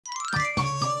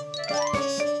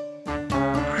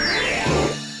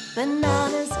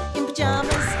Bananas in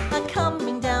pyjamas are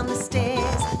coming down the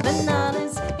stairs.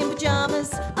 Bananas in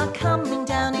pyjamas are coming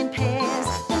down in pairs.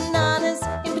 Bananas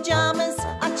in pyjamas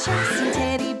are chasing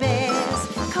teddy bears.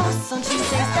 'Cause on Tuesdays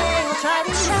they will try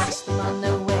to catch them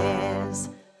unawares.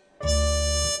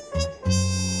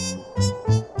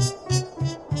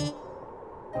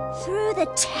 Through the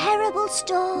terrible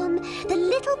storm, the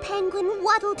little penguin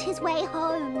waddled his way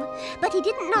home, but he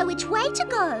didn't know which way to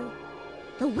go.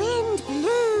 The wind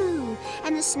blew,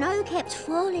 and the snow kept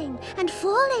falling and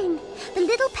falling. The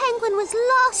little penguin was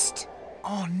lost.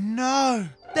 Oh, no!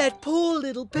 That poor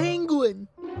little penguin.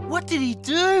 What did he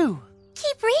do?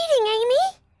 Keep reading, Amy.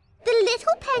 The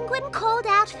little penguin called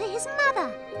out for his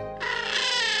mother.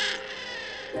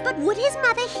 But would his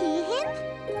mother hear him?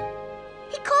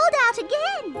 He called out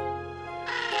again.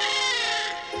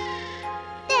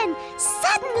 Then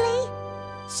suddenly...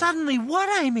 Suddenly what,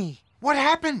 Amy? What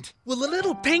happened? Will the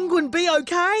little penguin be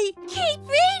okay? Keep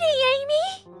reading, Amy.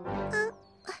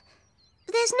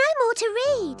 There's no more to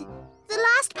read. The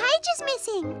last page is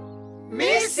missing.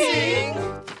 Missing?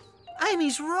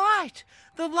 Amy's right.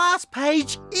 The last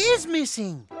page is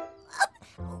missing.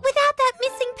 Without that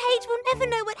missing page, we'll never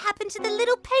know what happened to the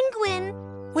little penguin.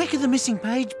 Where could the missing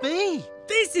page be?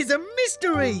 This is a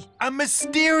mystery. A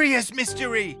mysterious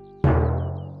mystery.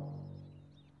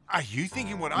 Are you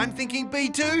thinking what I'm thinking,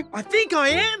 B2? I think I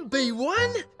am,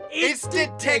 B1. It's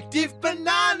Detective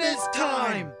Bananas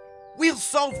time! We'll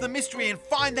solve the mystery and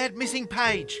find that missing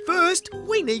page. First,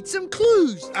 we need some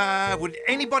clues. Would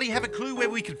anybody have a clue where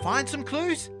we could find some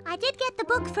clues? I did get the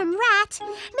book from Rat.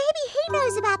 Maybe he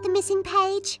knows about the missing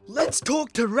page. Let's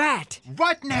talk to Rat.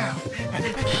 Right now.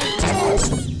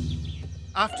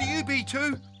 After you,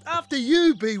 B2. After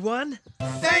you, B1.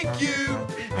 Thank you.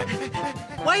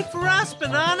 Wait for us,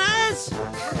 Bananas!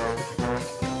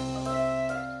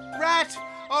 Rat!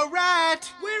 Oh,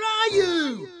 Rat! Where are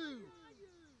you?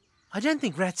 I don't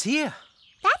think Rat's here.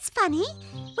 That's funny.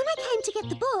 When I came to get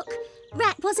the book,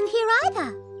 Rat wasn't here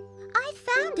either. I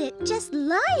found it just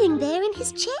lying there in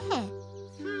his chair.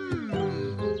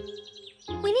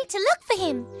 We need to look for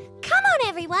him. Come on,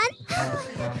 everyone.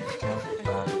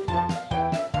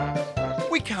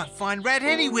 We can't find Rat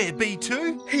anywhere,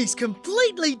 B2. He's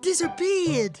completely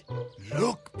disappeared.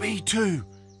 Look, B2.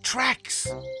 Tracks.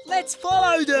 Let's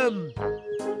follow them.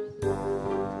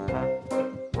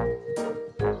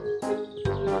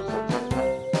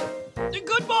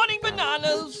 Good morning,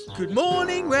 Bananas. Good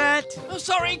morning, Rat. Oh,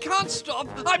 sorry, can't stop.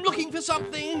 I'm looking for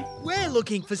something. We're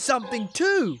looking for something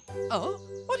too. Oh,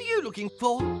 what are you looking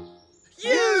for?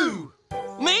 You!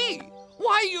 Me?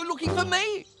 Why are you looking for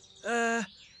me?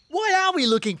 Why are we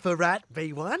looking for Rat,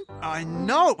 B1? I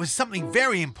know it was something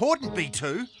very important,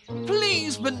 B2.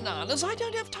 Please, Bananas, I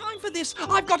don't have time for this.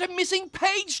 I've got a missing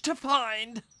page to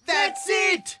find. That's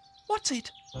it! What's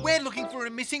it? We're looking for a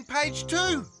missing page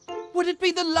too. Would it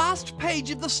be the last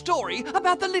page of the story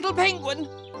about the little penguin?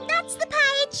 That's the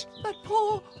page. That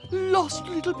poor, lost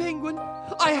little penguin.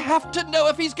 I have to know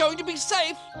if he's going to be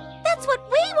safe. That's what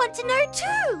we want to know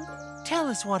too. Tell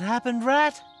us what happened,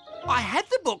 Rat. I had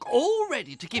the book all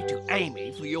ready to give to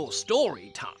Amy for your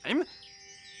story time.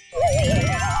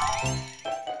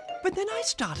 But then I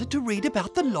started to read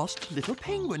about the lost little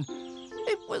penguin.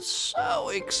 It was so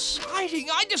exciting,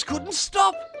 I just couldn't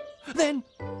stop. Then,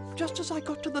 just as I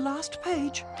got to the last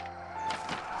page,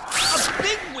 a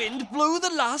big wind blew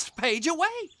the last page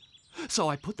away. So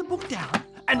I put the book down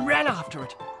and ran after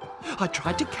it. I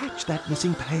tried to catch that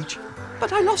missing page,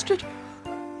 but I lost it.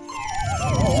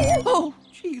 Oh,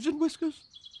 cheese and whiskers.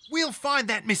 We'll find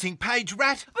that missing page,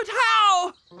 Rat. But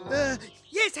how?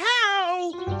 Yes,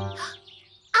 how?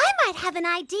 I might have an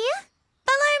idea.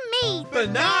 Follow me.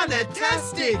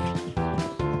 Banana-tastic!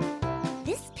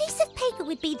 This piece of paper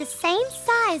would be the same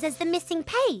size as the missing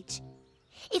page.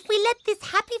 If we let this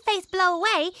happy face blow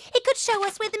away, it could show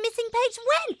us where the missing page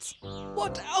went.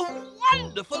 What a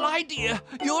wonderful idea.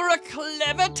 You're a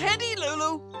clever teddy,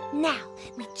 Lulu. Now,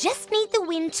 we just need the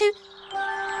wind to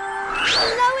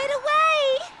blow it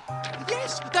away.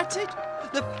 Yes, that's it.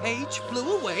 The page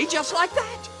flew away just like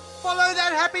that. Follow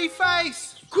that happy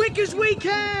face! Quick as we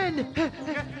can.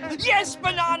 Yes,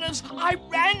 Bananas, I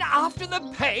ran after the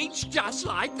page just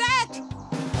like that.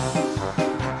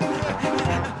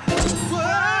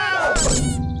 Wow!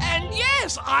 And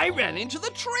yes, I ran into the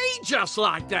tree just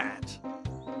like that.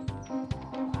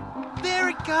 There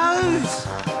it goes.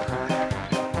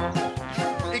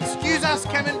 Excuse us,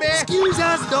 Camembert. Excuse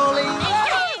us, Dolly.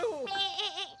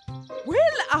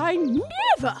 Well, I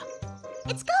never.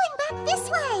 It's going back this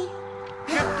way.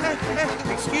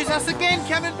 Excuse us again,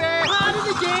 Camembert. Hard it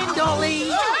again,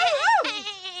 Dolly.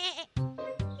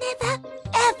 Never,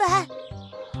 ever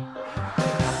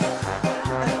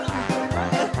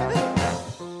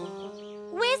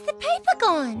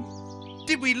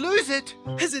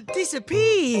hasn't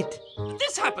disappeared.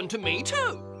 This happened to me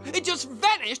too. It just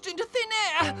vanished into thin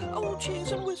air. Oh,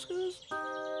 cheese and whiskers.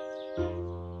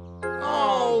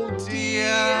 Oh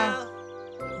dear.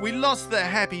 We lost the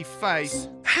happy face.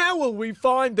 How will we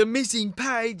find the missing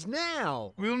page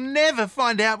now? We'll never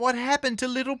find out what happened to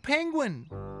little Penguin.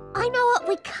 I know what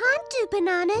we can't do,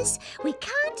 Bananas. We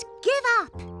can't give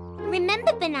up.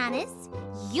 Remember, Bananas,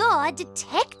 you're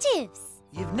detectives.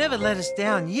 You've never let us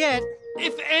down yet.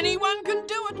 If anyone can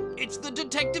do it, it's the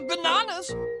Detective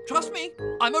Bananas. Trust me,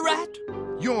 I'm a rat.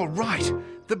 You're right.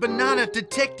 The banana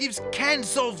detectives can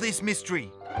solve this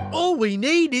mystery. All we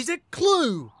need is a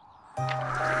clue.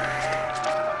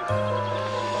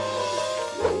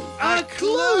 A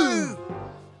clue!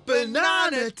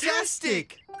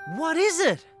 Banana-tastic! What is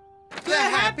it? The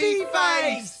happy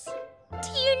face! Do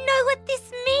you know what this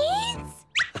means?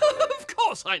 Of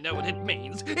course I know what it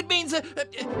means. It means...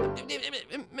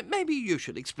 maybe you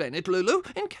should explain it, Lulu,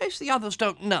 in case the others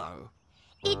don't know.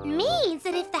 It means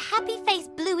that if the happy face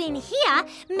blew in here,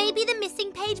 maybe the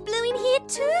missing page blew in here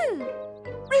too.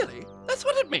 Really? That's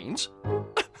what it means?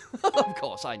 Of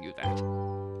course I knew that.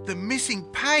 The missing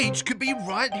page could be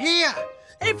right here.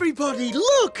 Everybody,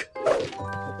 look!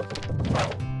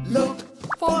 Look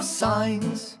for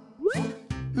signs.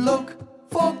 Look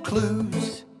for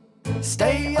clues.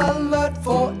 Stay alert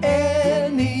for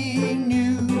any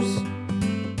news.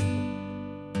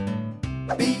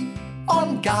 Be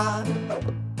on guard.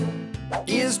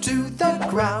 Ears to the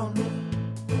ground.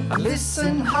 And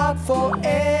listen hard for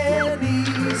any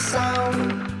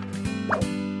sound.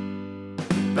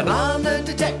 Banana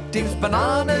detectives,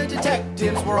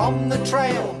 we're on the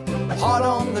trail, hot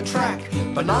on the track.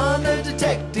 Banana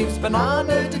detectives,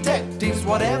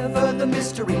 whatever the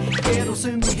mystery, it'll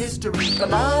soon be history.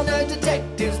 Banana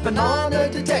detectives,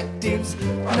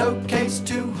 no case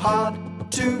too hard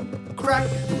to crack.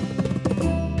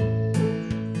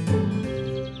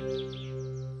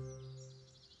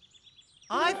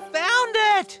 I found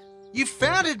it! You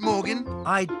found it, Morgan.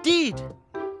 I did.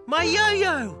 My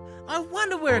yo-yo. I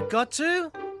wonder where it got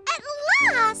to. At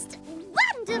last!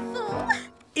 Wonderful!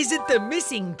 Is it the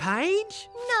missing page?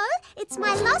 No, it's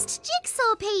my lost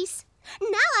jigsaw piece.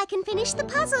 Now I can finish the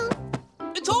puzzle.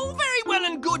 It's all very well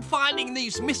and good finding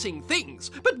these missing things,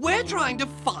 but we're trying to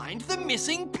find the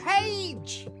missing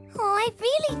page. Oh, I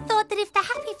really thought that if the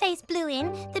happy face blew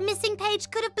in, the missing page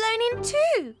could have blown in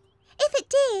too. If it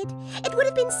did, it would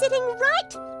have been sitting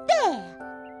right there.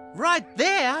 Right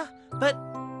there? But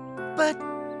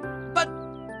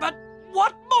But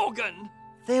what, Morgan?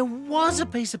 there was a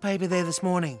piece of paper there this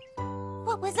morning.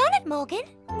 What was on it, Morgan?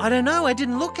 I don't know, I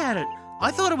didn't look at it.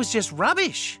 I thought it was just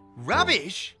rubbish.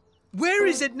 Rubbish? Where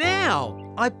is it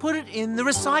now? I put it in the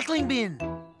recycling bin.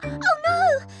 Oh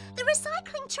no! The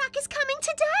recycling truck is coming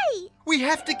today! We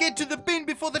have to get to the bin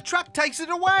before the truck takes it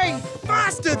away.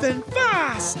 Faster than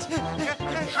fast!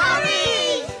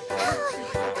 Hurry!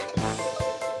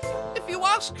 If you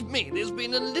ask me, there's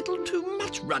been a little too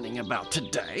much running about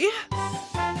today.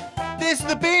 There's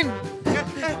the bin.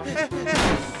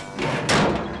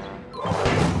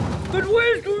 But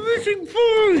where's the missing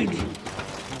page?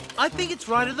 I think it's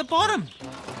right at the bottom.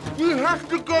 We have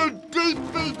to go deep,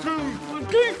 B2. As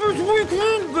deep as we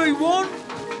can, B1.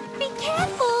 Be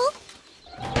careful!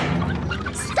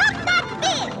 Stop that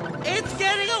bin! It's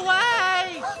getting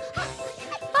away!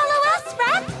 Follow us,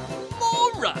 Rat!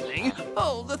 More running?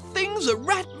 Oh, the things a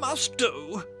rat must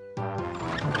do.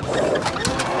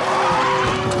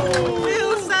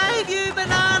 We'll save you,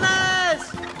 Bananas!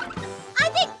 I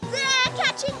think they're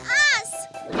catching us!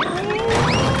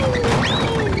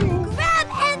 Grab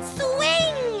and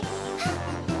swing!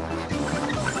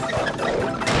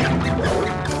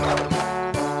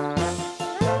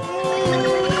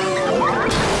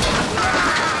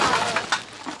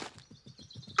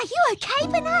 Are you okay,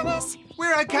 Bananas?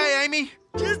 We're okay, Amy.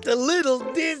 Just a little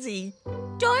dizzy.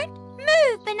 Don't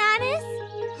move, Bananas.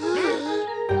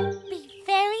 Be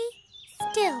very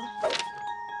still.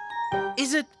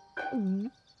 Is it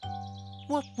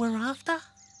what we're after?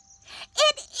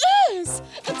 It is!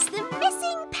 It's the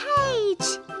missing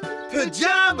page!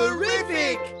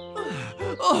 Pajama-rific!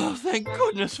 Oh, thank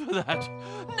goodness for that.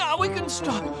 Now we can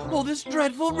stop all this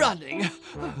dreadful running.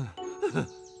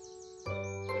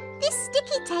 This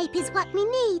sticky tape is what we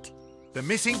need. The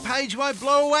missing page won't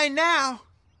blow away now.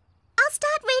 I'll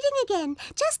start reading again,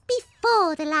 just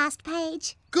before the last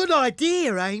page. Good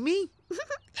idea, Amy.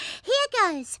 Here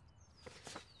goes.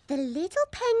 The little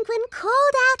penguin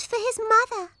called out for his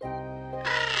mother.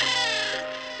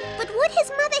 But would his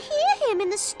mother hear him in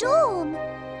the storm?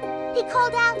 He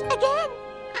called out again.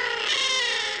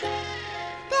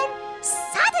 Then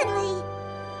suddenly...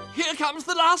 Here comes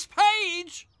the last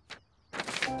page.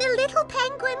 The little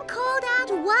penguin called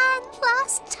out one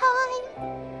last time.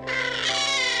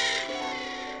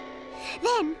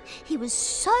 Then he was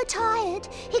so tired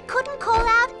he couldn't call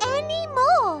out any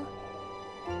more.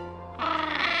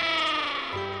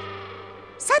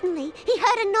 Suddenly he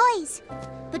heard a noise.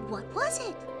 But what was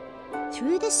it?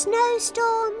 Through the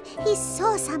snowstorm he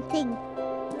saw something.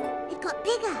 It got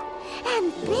bigger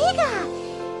and bigger.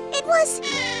 It was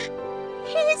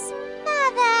his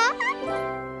mother.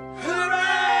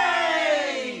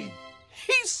 Hooray!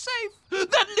 He's safe.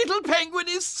 That little penguin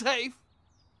is safe.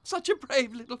 Such a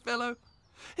brave little fellow.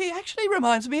 He actually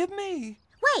reminds me of me.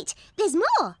 Wait, there's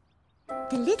more.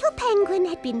 The little penguin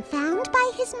had been found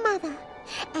by his mother,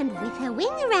 and with her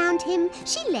wing around him,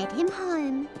 she led him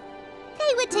home.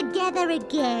 They were together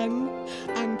again,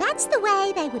 and that's the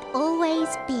way they would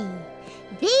always be.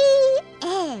 The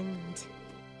end.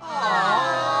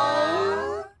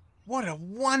 Aww. What a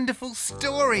wonderful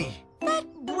story. That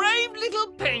brave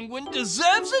little penguin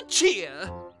deserves a cheer.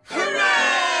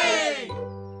 Hooray!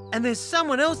 And there's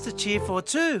someone else to cheer for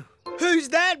too. Who's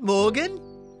that, Morgan?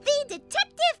 The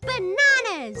Detective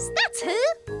Bananas, that's who.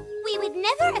 We would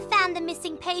never have found the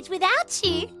missing page without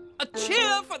you. A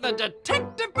cheer for the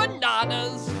Detective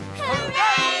Bananas.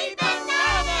 Hooray,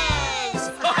 bananas!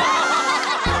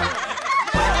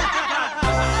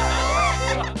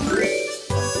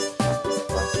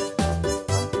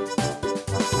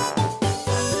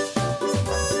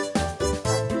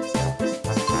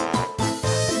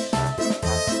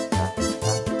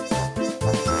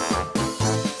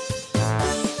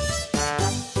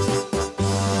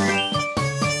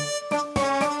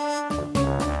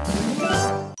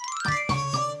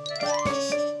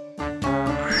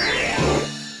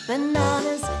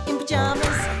 Bananas in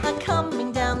pyjamas are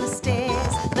coming down the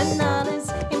stairs. Bananas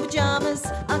in pyjamas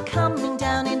are coming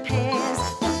down in pairs.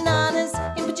 Bananas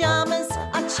in pyjamas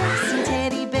are chasing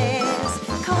teddy bears.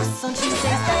 'Cause on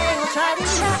Tuesdays they will try to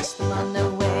catch them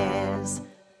unawares.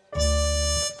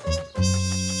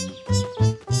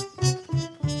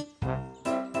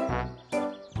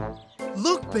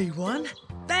 Look, B1.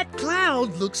 That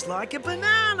cloud looks like a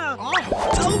banana.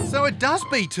 Oh, so it does,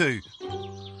 B2.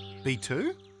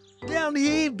 B2? Down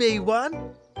here,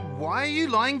 B1. Why are you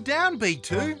lying down,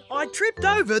 B2? I tripped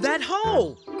over that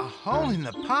hole. A hole in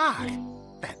the park?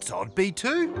 That's odd,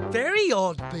 B2. Very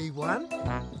odd, B1.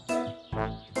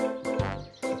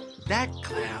 That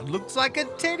cloud looks like a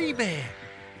teddy bear.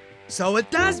 So it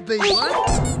does,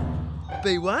 B1.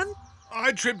 B1?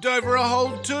 I tripped over a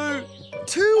hole too.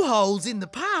 2 holes in the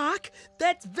park?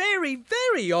 That's very,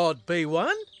 very odd,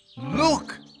 B1.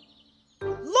 Look!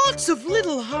 Lots of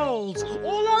little holes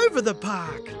all over the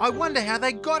park. I wonder how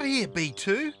they got here,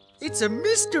 B2. It's a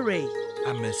mystery.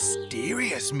 A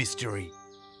mysterious mystery.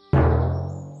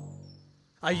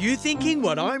 Are you thinking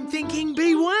what I'm thinking,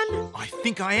 B1? I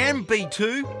think I am,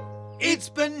 B2. It's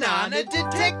Banana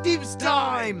Detectives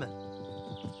time!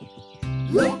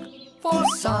 Look for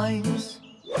signs.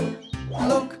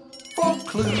 Look for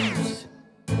clues.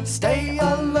 Stay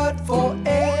alert for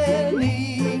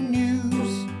any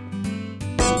news.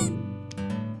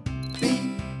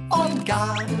 Be on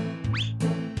guard.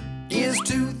 Ears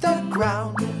to the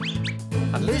ground.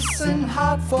 And listen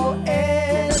hard for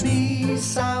any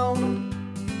sound.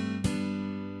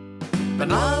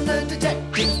 Banana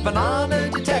detectives,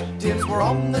 we're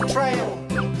on the trail,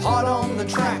 hot on the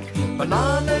track.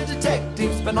 Banana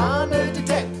detectives,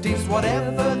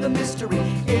 whatever the mystery,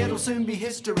 it'll soon be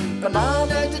history.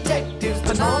 Banana detectives,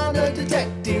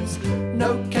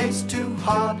 no case too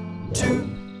hard to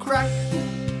crack.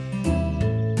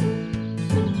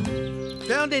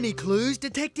 Found any clues,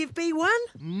 Detective B1?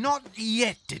 Not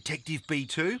yet, Detective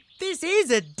B2. This is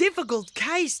a difficult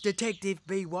case, Detective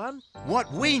B1.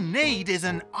 What we need is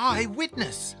an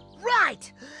eyewitness.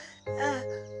 Right.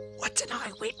 What's an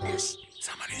eyewitness?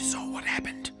 Someone who saw what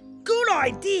happened. Good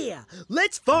idea.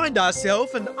 Let's find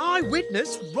ourselves an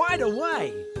eyewitness right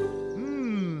away.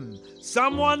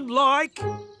 Someone like...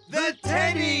 The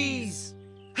Teddies!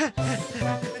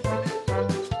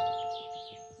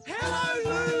 Hello,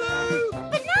 Lulu!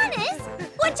 Bananas!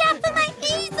 Watch out for my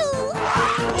easel!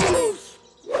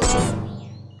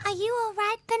 Are you all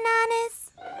right, Bananas?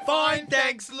 Fine,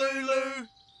 thanks, Lulu.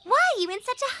 Why are you in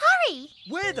such a hurry?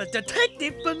 We're the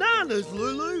Detective Bananas,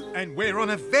 Lulu. And we're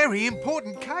on a very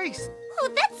important case. Oh,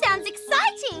 that sounds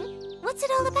exciting. What's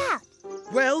it all about?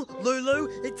 Well, Lulu,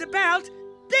 it's about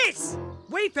this.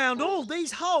 We found all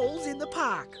these holes in the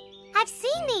park. I've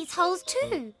seen these holes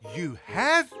too. You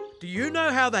have? Do you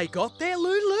know how they got there,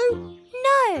 Lulu?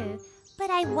 No, but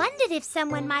I wondered if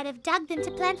someone might have dug them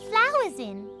to plant flowers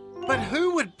in. But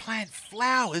who would plant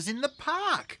flowers in the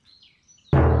park?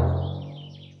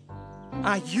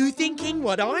 Are you thinking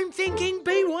what I'm thinking,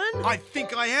 B1? I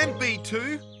think I am,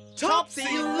 B2.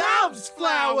 Topsy loves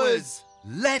flowers.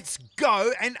 Let's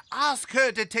go and ask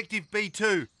her, Detective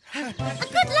B2. Good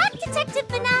luck, Detective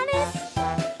Bananas.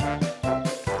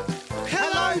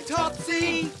 Hello,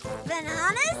 Topsy.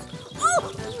 Bananas?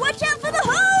 Oh, watch out for the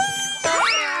hole!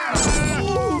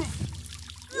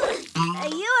 Are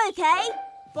you okay?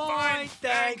 Fine,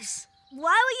 thanks.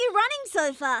 Why were you running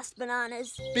so fast,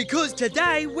 Bananas? Because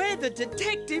today we're the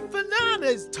Detective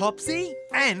Bananas, Topsy.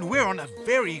 And we're on a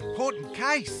very important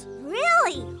case.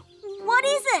 Really? What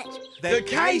is it? The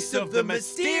case of the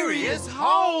mysterious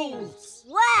holes.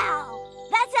 Wow,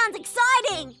 that sounds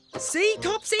exciting. See,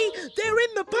 Topsy? They're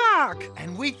in the park.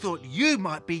 And we thought you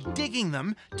might be digging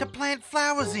them to plant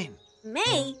flowers in.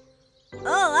 Me?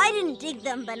 Oh, I didn't dig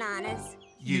them, Bananas.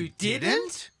 You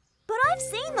didn't? But I've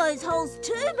seen those holes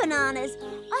too, Bananas.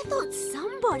 I thought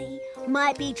somebody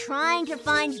might be trying to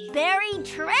find buried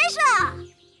treasure.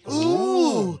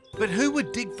 Ooh! But who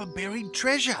would dig for buried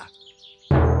treasure?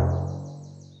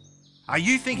 Are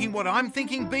you thinking what I'm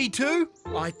thinking, B2?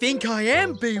 I think I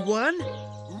am,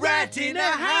 B1. Rat in a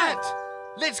hat!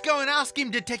 Let's go and ask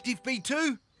him, Detective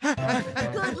B2.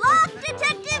 Good luck,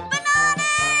 Detective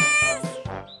Bananas!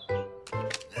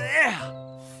 There!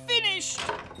 Finished!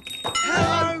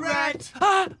 Hello, Rat!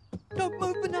 Ah! Don't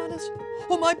move, Bananas,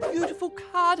 or my beautiful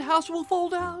card house will fall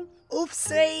down.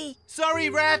 Oopsie. Sorry,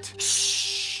 Rat.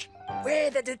 Shh. We're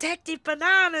the Detective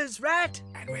Bananas, Rat.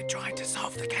 And we're trying to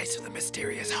solve the case of the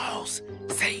mysterious holes.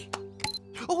 See?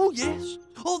 Oh, yes.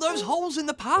 All those holes in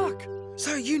the park.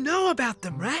 So you know about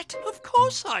them, Rat? Of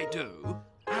course I do.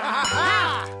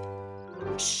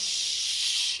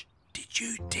 Shh! Did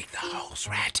you dig the holes,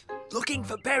 Rat? Looking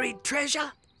for buried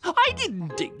treasure? I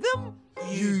didn't dig them.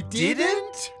 You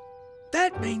didn't?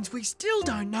 That means we still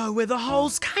don't know where the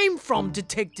holes came from,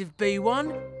 Detective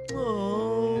B1.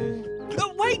 Oh.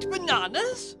 Wait,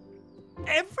 Bananas.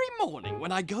 Every morning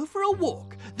when I go for a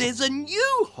walk, there's a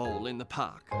new hole in the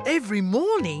park. Every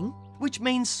morning? Which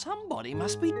means somebody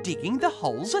must be digging the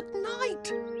holes at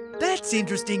night. That's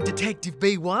interesting, Detective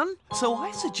B1. So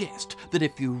I suggest that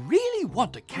if you really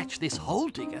want to catch this hole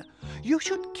digger, you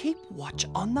should keep watch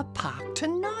on the park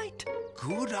tonight.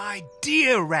 Good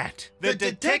idea, Rat. The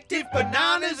Detective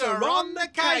Bananas are on the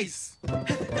case.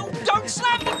 Don't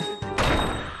slam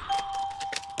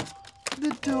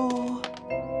the door.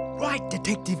 Right,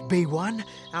 Detective B1.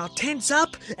 Our tent's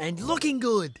up and looking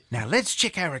good. Now let's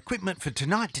check our equipment for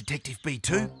tonight, Detective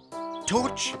B2.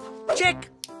 Torch, Check.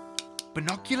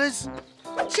 binoculars.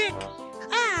 Check.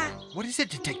 Ah, What is it,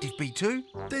 Detective B2?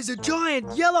 there's a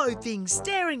giant yellow thing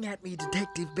staring at me,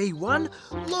 Detective B1.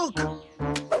 Look.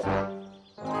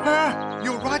 Ah,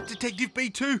 you're right, Detective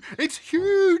B2. It's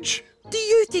huge. Do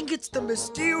you think it's the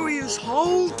mysterious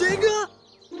hole digger?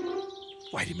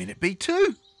 Wait a minute,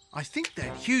 B2. I think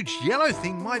that huge yellow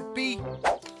thing might be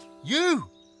you.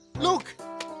 Look.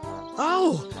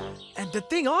 Oh, and the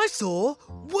thing I saw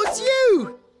was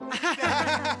you.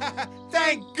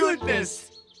 Thank goodness.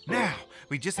 Now,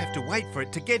 we just have to wait for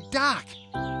it to get dark.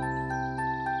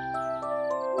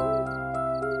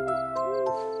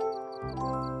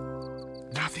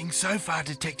 Nothing so far,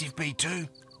 Detective B2.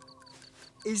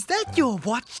 Is that your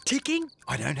watch ticking?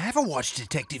 I don't have a watch,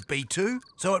 Detective B2,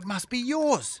 so it must be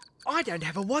yours. I don't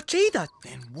have a watch either.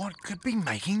 Then what could be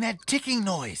making that ticking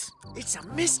noise? It's a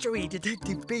mystery,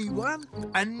 Detective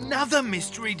B1. Another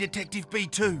mystery, Detective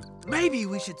B2. Maybe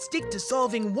we should stick to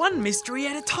solving one mystery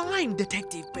at a time,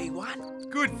 Detective B1.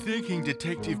 Good thinking,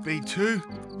 Detective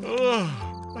B2.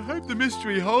 Oh, I hope the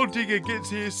mystery hole digger gets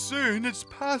here soon. It's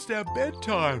past our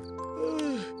bedtime.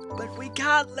 But we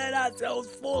can't let ourselves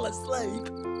fall asleep.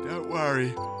 Don't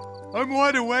worry. I'm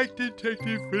wide awake,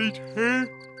 Detective B2.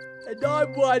 And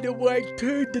I'm wide awake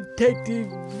too, Detective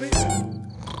B.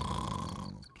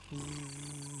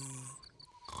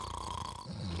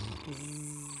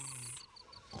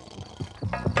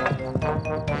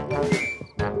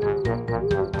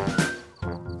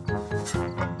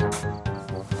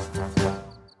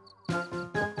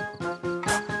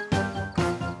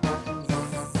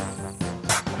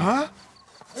 Huh?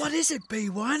 What is it,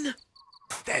 B1?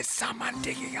 There's someone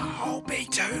digging a hole,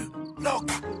 B2. Look.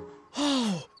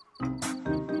 Oh.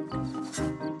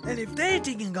 And if they're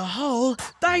digging a hole,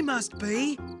 they must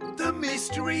be The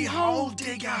mystery hole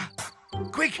digger.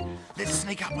 Quick, let's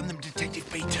sneak up on them, Detective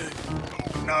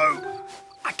B2. Oh, no.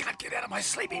 I can't get out of my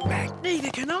sleeping bag.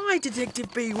 Neither can I,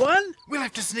 Detective B1. We'll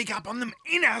have to sneak up on them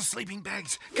in our sleeping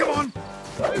bags. Come on.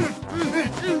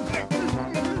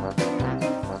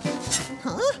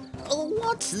 Huh? Oh,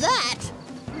 what's that?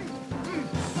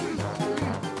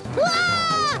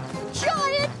 Ah!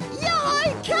 Giant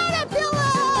yellow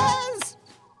caterpillars!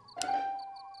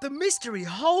 The mystery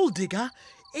hole digger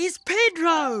is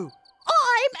Pedro.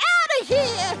 I'm out of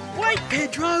here! Wait,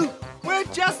 Pedro. We're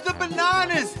just the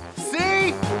bananas.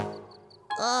 See?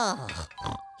 Oh,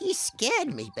 you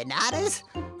scared me, Bananas.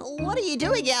 What are you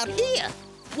doing out here?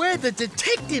 We're the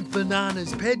detective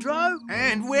bananas, Pedro.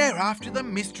 And we're after the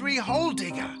mystery hole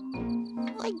digger.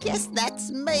 I guess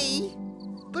that's me.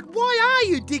 But why are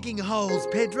you digging holes,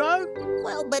 Pedro?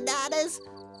 Well, Bananas,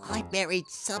 I buried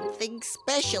something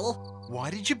special. Why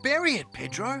did you bury it,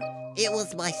 Pedro? It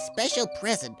was my special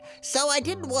present, so I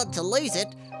didn't want to lose it.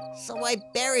 So I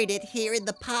buried it here in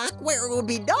the park where it would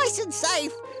be nice and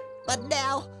safe. But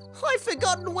now, I've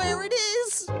forgotten where it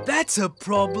is. That's a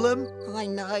problem. I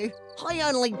know. I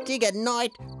only dig at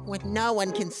night when no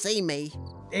one can see me.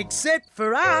 Except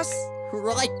for us.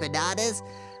 Right, Bananas.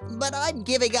 But I'm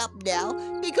giving up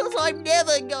now because I'm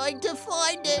never going to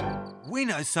find it. We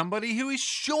know somebody who is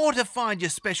sure to find your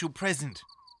special present.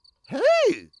 Who?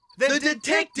 The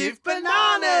Detective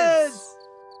Bananas!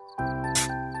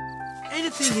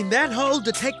 Anything in that hole,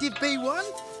 Detective B1?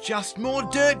 Just more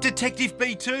dirt, Detective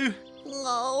B2.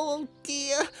 Oh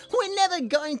dear, we're never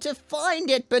going to find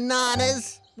it,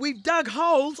 Bananas. We've dug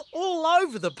holes all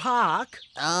over the park.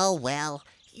 Oh well,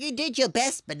 you did your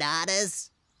best,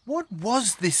 Bananas. What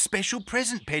was this special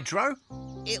present, Pedro?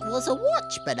 It was a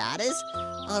watch, Bananas.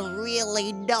 A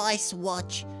really nice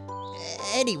watch.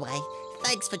 Anyway,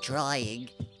 thanks for trying.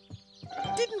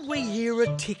 Didn't we hear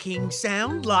a ticking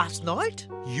sound last night?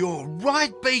 You're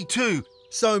right, B2.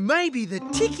 So maybe the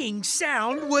ticking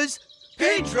sound was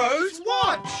Pedro's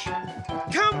watch!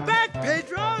 Come back,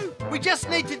 Pedro! We just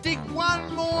need to dig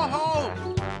one more hole.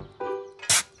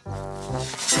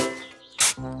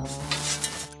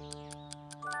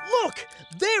 Look,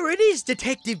 there it is,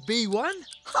 Detective B1.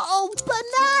 Oh,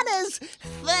 Bananas!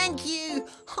 Thank you.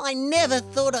 I never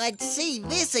thought I'd see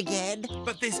this again.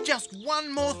 But there's just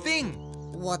one more thing.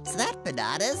 What's that,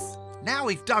 Bananas? Now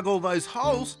we've dug all those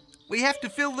holes, we have to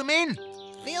fill them in.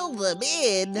 Fill them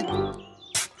in?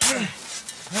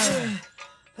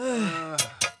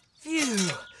 Phew.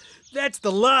 That's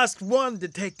the last one,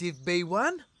 Detective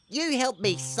B1. You helped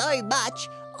me so much,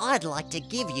 I'd like to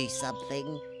give you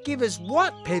something. Give us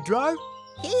what, Pedro?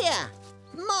 Here,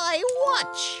 my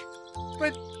watch.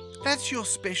 But that's your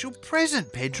special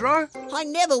present, Pedro. I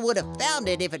never would have found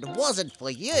it if it wasn't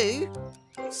for you.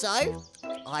 So,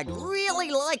 I'd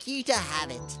really like you to have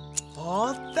it.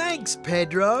 Oh, thanks,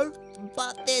 Pedro.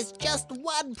 But there's just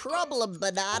one problem,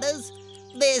 Bananas.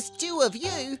 There's two of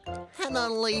you and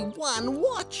only one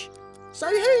watch. So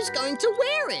who's going to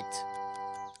wear it?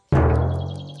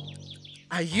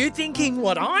 Are you thinking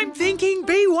what I'm thinking,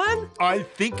 B1? I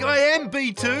think I am,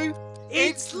 B2.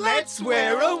 It's Let's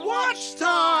Wear a Watch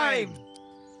time!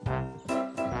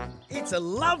 It's a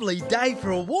lovely day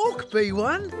for a walk,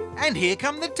 B1. And here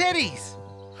come the teddies.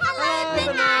 Hello,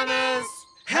 Bananas!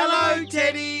 Hello,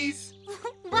 teddies!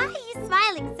 Why are you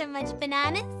smiling so much,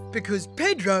 Bananas? Because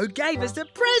Pedro gave us a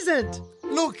present.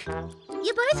 Look,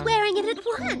 You're both wearing it at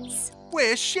once.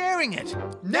 we're sharing it.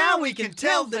 Now we can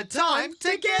tell the time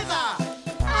together.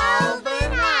 Oh,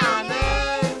 Bananas!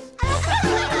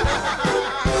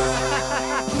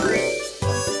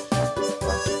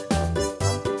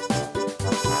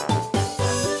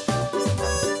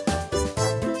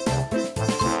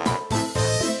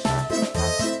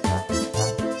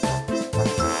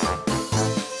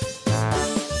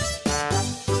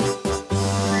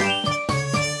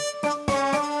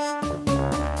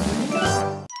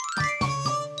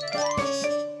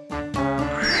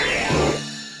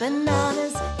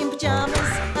 Bananas in pyjamas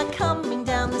are coming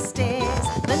down the stairs.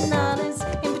 Bananas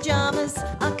in pyjamas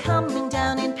are coming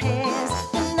down in pairs.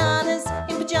 Bananas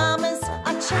in pyjamas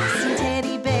are chasing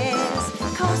teddy bears.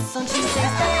 'Cause on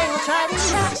Tuesdays they will try to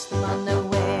catch them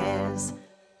unawares.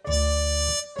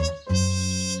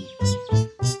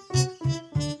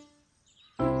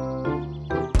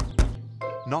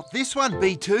 Not this one,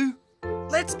 B2.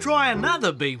 Let's try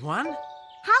another, B1.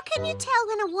 How can you tell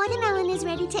when a watermelon is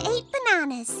ready to eat,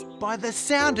 Bananas? By the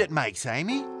sound it makes,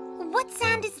 Amy. What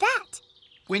sound is that?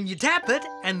 When you tap it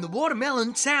and the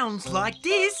watermelon sounds like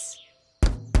this.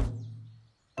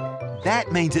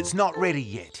 That means it's not ready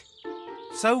yet.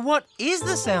 So what is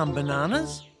the sound,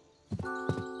 Bananas?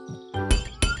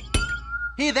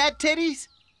 Hear that, teddies?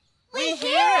 We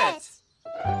hear it!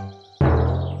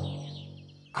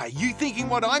 Are you thinking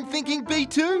what I'm thinking,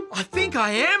 B2? I think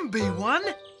I am,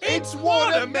 B1. It's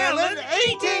watermelon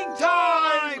eating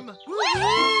time!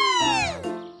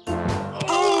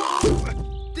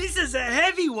 This is a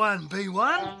heavy heavy one,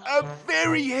 B1. A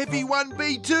very heavy one,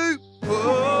 B2. Hold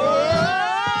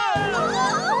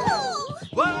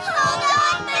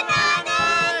on,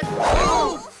 Bananas!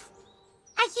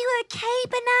 Are you okay,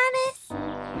 Bananas?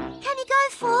 Can you go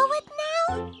forward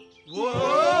now?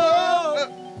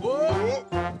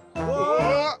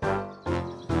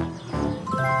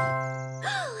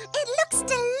 It looks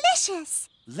delicious.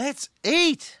 Let's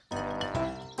eat.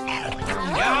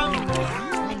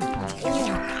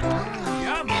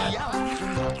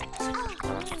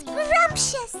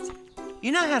 Scrumptious.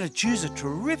 You know how to choose a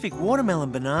terrific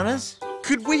watermelon, Bananas.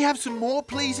 Could we have some more,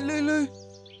 please, Lulu?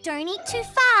 Don't eat too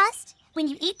fast. When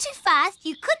you eat too fast,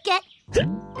 you could get the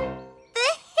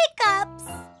hiccups.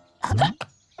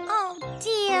 Oh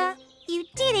dear, you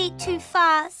did eat too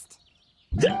fast.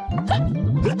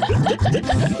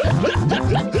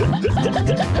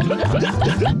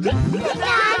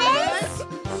 Bananas?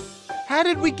 How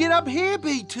did we get up here,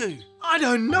 B2? I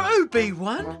don't know,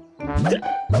 B1.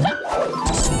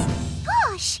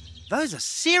 Gosh, Those are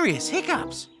serious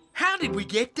hiccups. How did we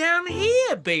get down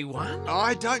here, B1?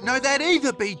 I don't know that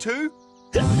either, B2.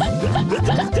 the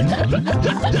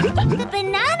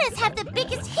bananas have the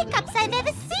biggest hiccups I've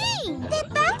ever seen. They're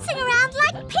bouncing around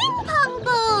like ping pong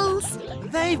balls.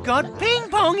 They've got ping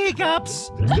pong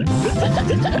hiccups.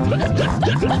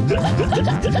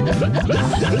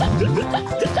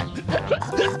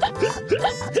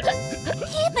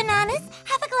 Here, Bananas,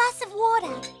 have a glass of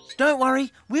water. Don't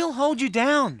worry, we'll hold you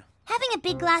down. Having a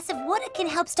big glass of water can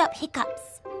help stop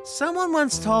hiccups. Someone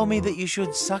once told me that you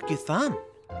should suck your thumb.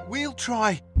 We'll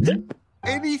try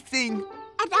anything.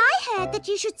 And I heard that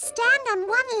you should stand on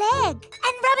one leg.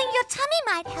 And rubbing your tummy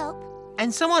might help.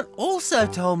 And someone also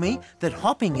told me that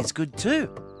hopping is good too.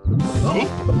 Look out,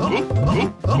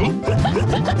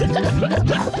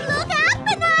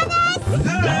 Bananas!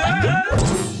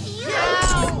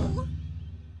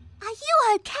 Are you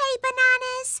okay,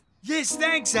 Bananas? Yes,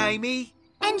 thanks, Amy.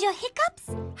 And your hiccups?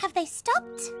 Have they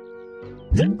stopped?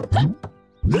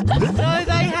 No,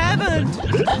 they haven't.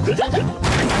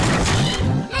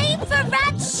 Aim for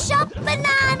Rat's shop,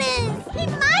 Bananas! He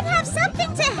might have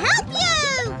something to help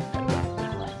you!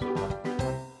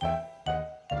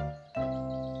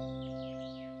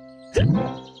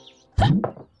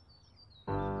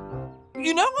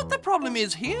 You know what the problem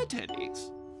is here,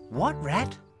 Teddies? What,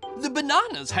 Rat? The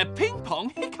bananas have ping-pong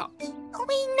hiccups.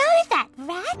 We know that,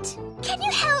 Rat. Can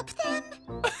you help them?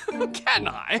 Can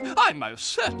I? I most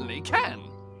certainly can.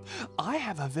 I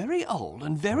have a very old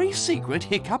and very secret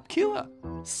hiccup cure.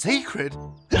 Secret?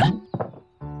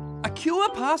 A cure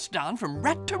passed down from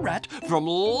rat to rat from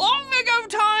long ago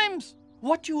times.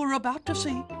 What you are about to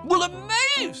see will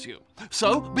amaze you.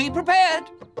 So be prepared.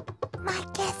 My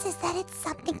guess is that it's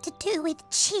something to do with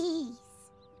cheese.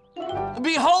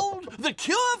 Behold the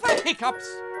cure for hiccups.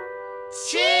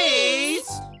 Cheese?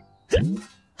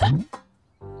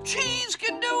 Cheese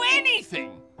can do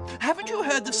anything. Haven't you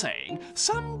heard the saying,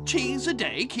 some cheese a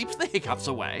day keeps the hiccups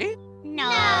away?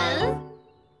 No.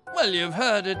 Well, you've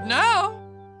heard it now.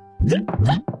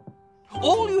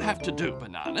 All you have to do,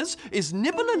 Bananas, is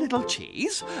nibble a little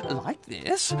cheese, like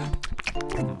this.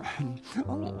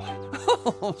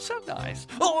 Oh, so nice.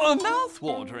 Oh,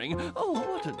 mouth-watering. Oh,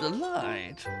 what a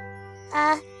delight.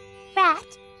 Rat,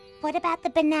 what about the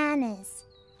bananas?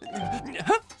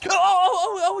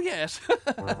 Oh, yes.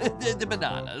 the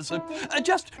bananas.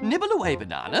 Just nibble away,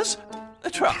 Bananas.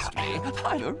 Trust me,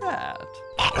 I'm a rat.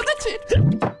 That's it.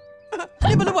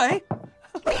 Nibble away.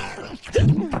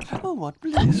 Oh, what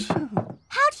bliss.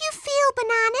 How do you feel,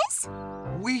 Bananas?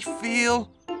 We feel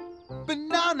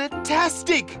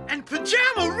banana-tastic. And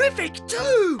pajama-rific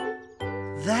too!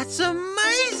 That's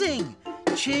amazing!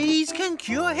 Cheese can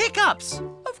cure hiccups.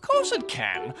 Of course it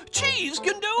can. Cheese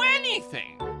can do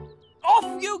anything.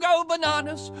 Off you go,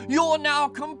 Bananas. You're now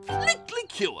completely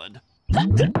cured.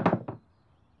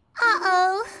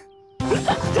 Uh-oh.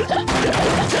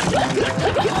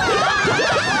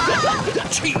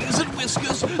 Cheese and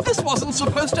whiskers. This wasn't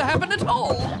supposed to happen at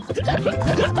all.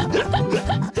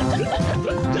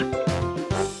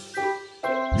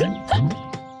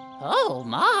 Oh,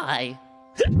 my.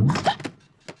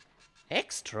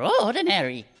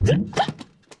 Extraordinary.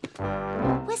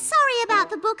 We're sorry about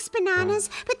the books, Bananas,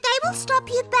 but they will stop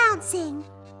you bouncing.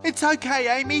 It's okay,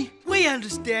 Amy. We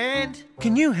understand.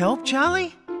 Can you help,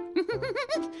 Charlie?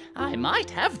 I might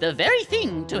have the very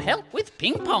thing to help with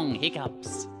ping-pong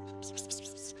hiccups.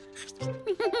 Great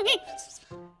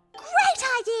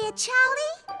idea,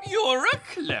 Charlie. You're a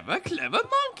clever, clever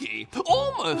monkey.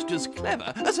 Almost as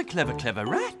clever as a clever, clever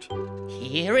rat.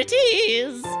 Here it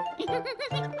is.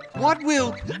 What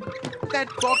will that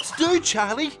box do,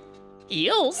 Charlie?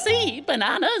 You'll see,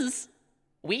 Bananas.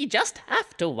 We just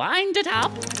have to wind it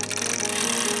up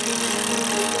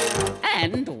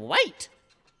and wait.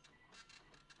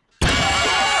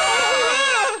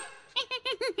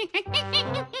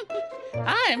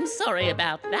 I'm sorry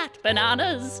about that,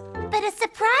 Bananas. But a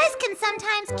surprise can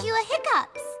sometimes cure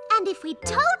hiccups. And if we'd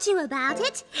told you about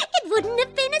it, it wouldn't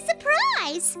have been a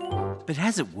surprise. But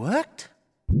has it worked?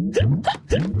 No,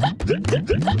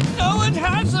 it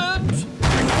hasn't!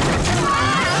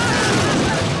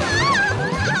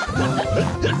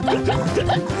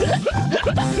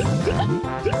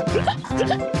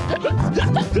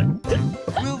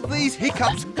 Will these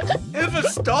hiccups ever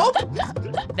stop?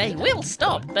 They will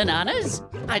stop, Bananas.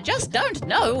 I just don't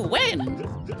know when.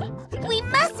 We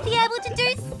must be able to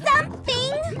do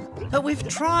something. But we've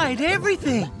tried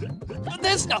everything.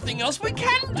 There's nothing else we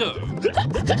can do.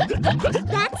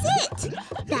 That's it.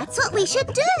 That's what we should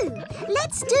do.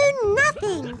 Let's do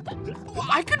nothing. Well,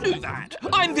 I can do that.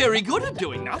 I'm very good at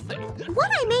doing nothing.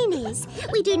 What I mean is,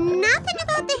 we do nothing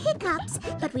about the hiccups,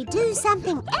 but we do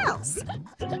something else.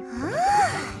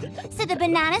 So the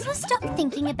bananas will stop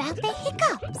thinking about their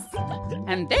hiccups.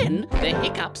 And then the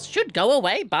hiccups should go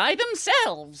away by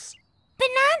themselves.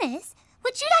 Bananas,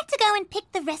 would you like to go and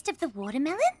pick the rest of the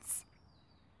watermelons?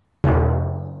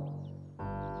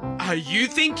 Are you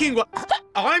thinking what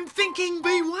I'm thinking,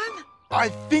 B1? I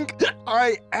think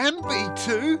I am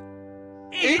B2.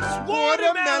 It's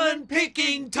watermelon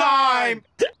picking time!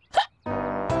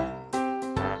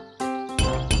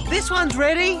 This one's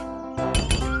ready.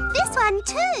 This one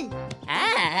too.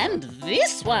 And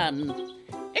this one.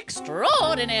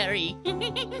 Extraordinary.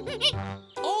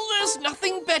 Oh, there's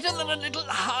nothing better than a little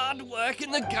hard work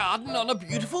in the garden on a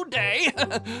beautiful day.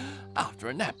 After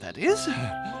a nap, that is.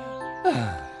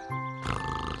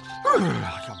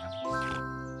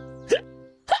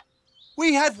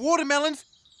 We have watermelons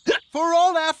for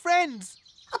all our friends.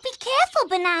 Oh, be careful,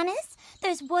 Bananas.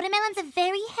 Those watermelons are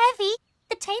very heavy.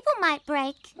 The table might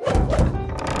break.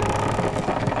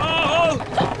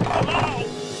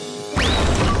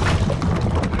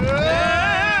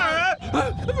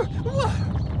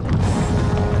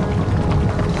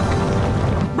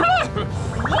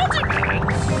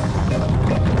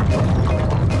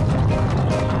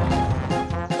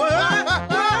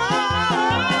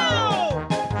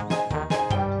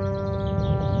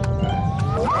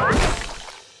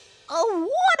 A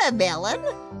watermelon?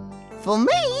 For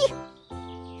me?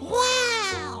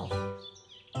 Wow!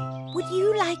 Would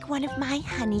you like one of my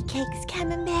honey cakes,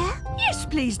 Camembert? Yes,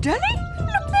 please, darling.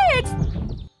 Look there.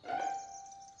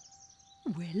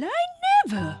 Well, I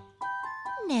never.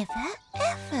 Never,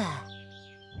 ever.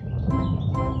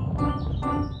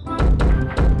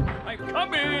 I'm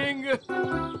coming!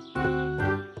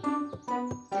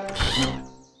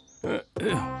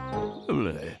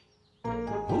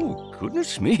 Oh,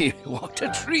 goodness me, what a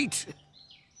treat!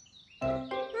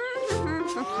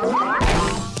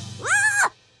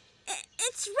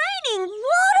 It's raining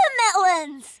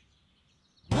watermelons!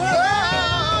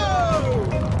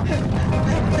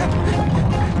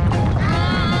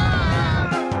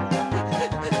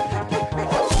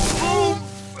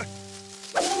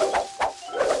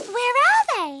 Where are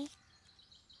they?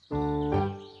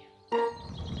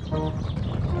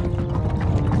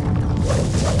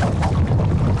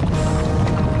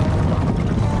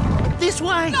 This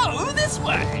way. No, this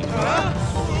way!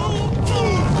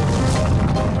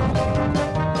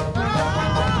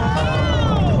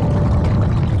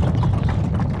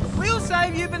 We'll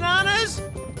save you, Bananas.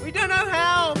 We don't know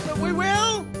how, but we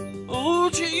will. Oh,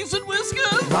 cheese and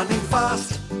whiskers! Running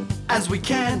fast as we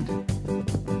can,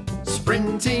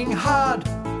 sprinting hard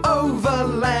over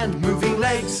land, moving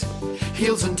legs,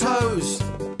 heels and toes,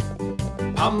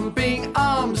 pumping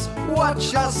arms,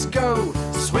 watch us go,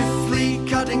 swiftly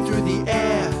cutting through the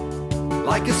air,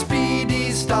 like a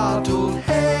speedy startled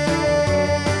hare.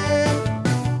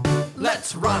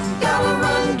 Let's run, gotta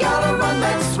run,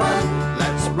 let's run,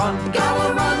 let's run,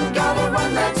 gotta run,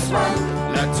 let's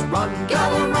run, let's run,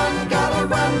 gotta run, run,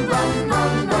 run,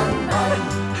 run, run.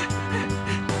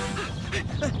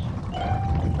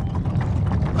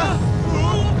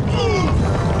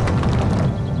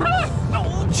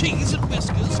 Oh, cheese and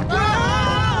whiskers!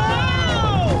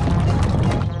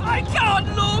 I can't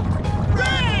look!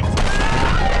 Red!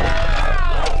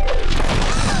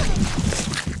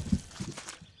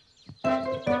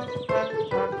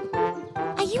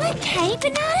 Are you okay,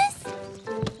 Bananas?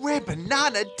 We're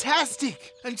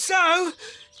banana-tastic. And so,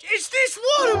 it's this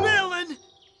watermelon.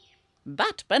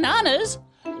 But, Bananas,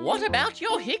 what about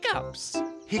your hiccups?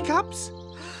 Hiccups?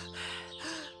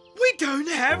 We don't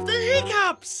have the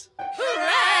hiccups.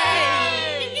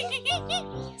 Hooray!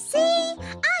 See?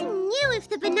 I knew if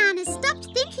the bananas stopped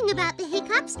thinking about the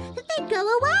hiccups that they'd go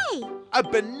away. A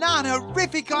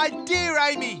banana-rific idea,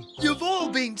 Amy. You've all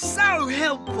been so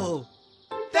helpful.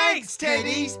 Thanks,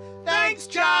 Teddies. Thanks,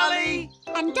 Charlie.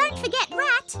 And don't forget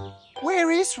Rat.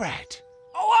 Where is Rat?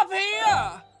 Oh, up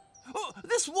here! Oh,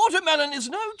 this watermelon is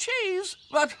no cheese,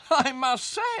 but I must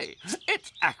say,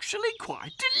 it's actually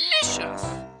quite delicious.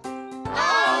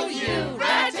 Are you